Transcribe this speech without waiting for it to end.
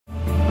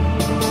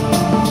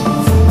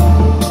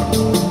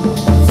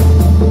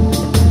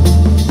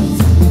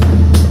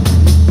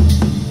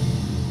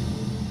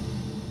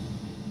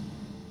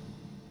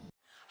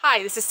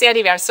Hi, this is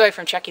Sandy Van Soy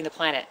from Trekking the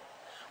Planet.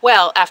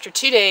 Well, after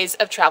 2 days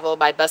of travel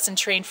by bus and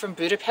train from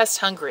Budapest,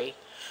 Hungary,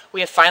 we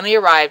have finally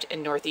arrived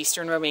in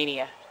northeastern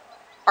Romania.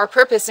 Our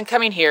purpose in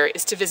coming here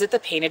is to visit the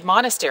painted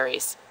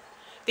monasteries.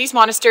 These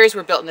monasteries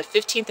were built in the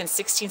 15th and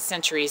 16th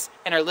centuries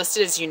and are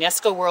listed as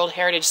UNESCO World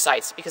Heritage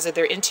Sites because of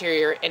their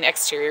interior and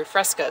exterior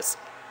frescoes.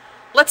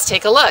 Let's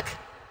take a look.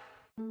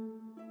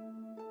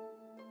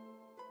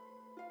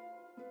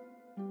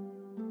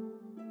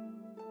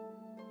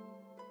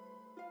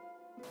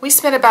 We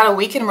spent about a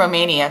week in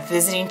Romania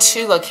visiting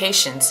 2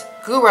 locations,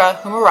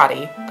 Gura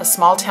Humarati, a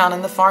small town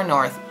in the far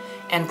north,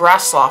 and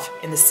Brașov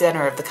in the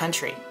center of the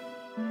country.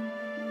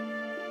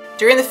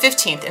 During the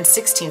 15th and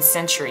 16th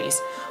centuries,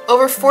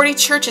 over 40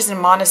 churches and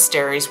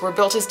monasteries were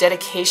built as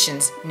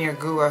dedications near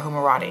Gura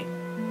Humarati.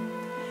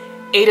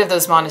 8 of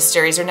those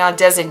monasteries are now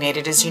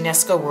designated as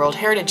UNESCO World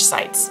Heritage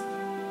Sites.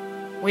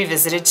 We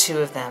visited 2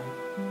 of them.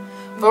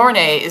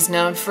 Vorne is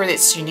known for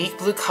its unique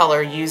blue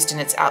color used in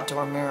its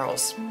outdoor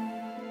murals.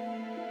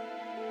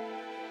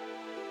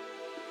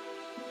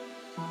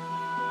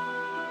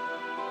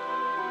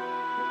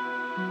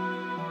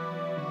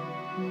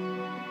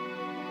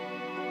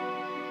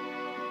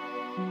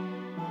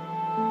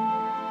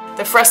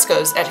 The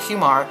frescoes at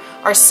Humar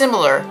are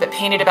similar but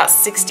painted about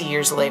 60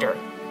 years later.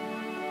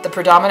 The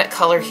predominant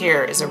color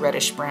here is a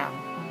reddish brown.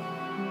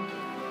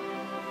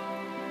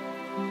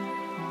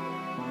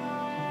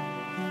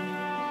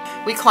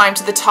 We climbed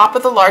to the top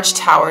of the large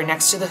tower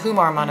next to the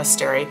Humar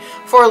Monastery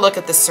for a look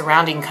at the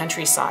surrounding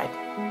countryside.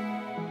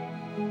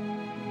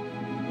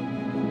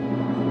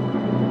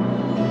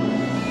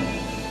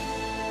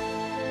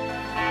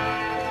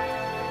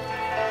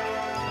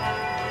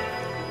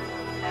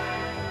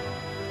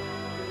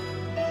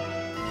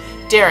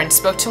 Darren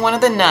spoke to one of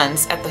the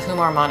nuns at the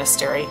Humar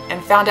Monastery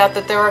and found out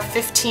that there are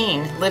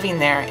 15 living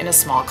there in a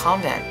small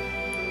convent.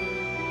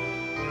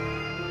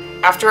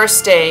 After our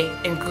stay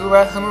in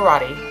Gura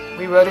Humarati,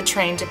 we rode a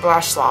train to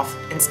Brașov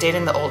and stayed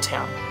in the old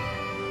town.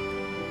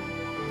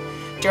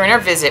 During our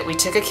visit, we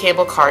took a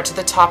cable car to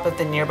the top of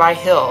the nearby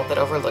hill that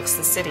overlooks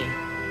the city.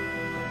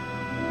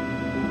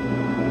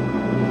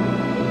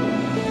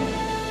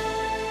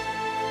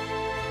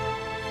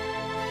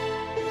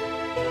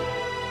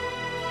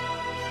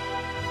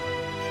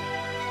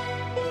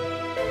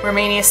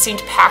 Romania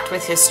seemed packed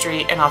with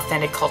history and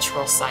authentic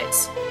cultural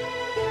sites.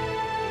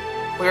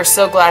 We are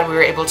so glad we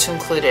were able to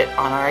include it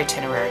on our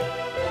itinerary.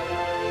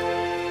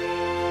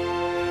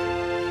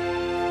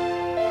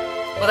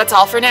 Well, that's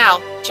all for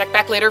now. Check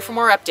back later for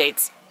more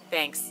updates.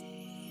 Thanks.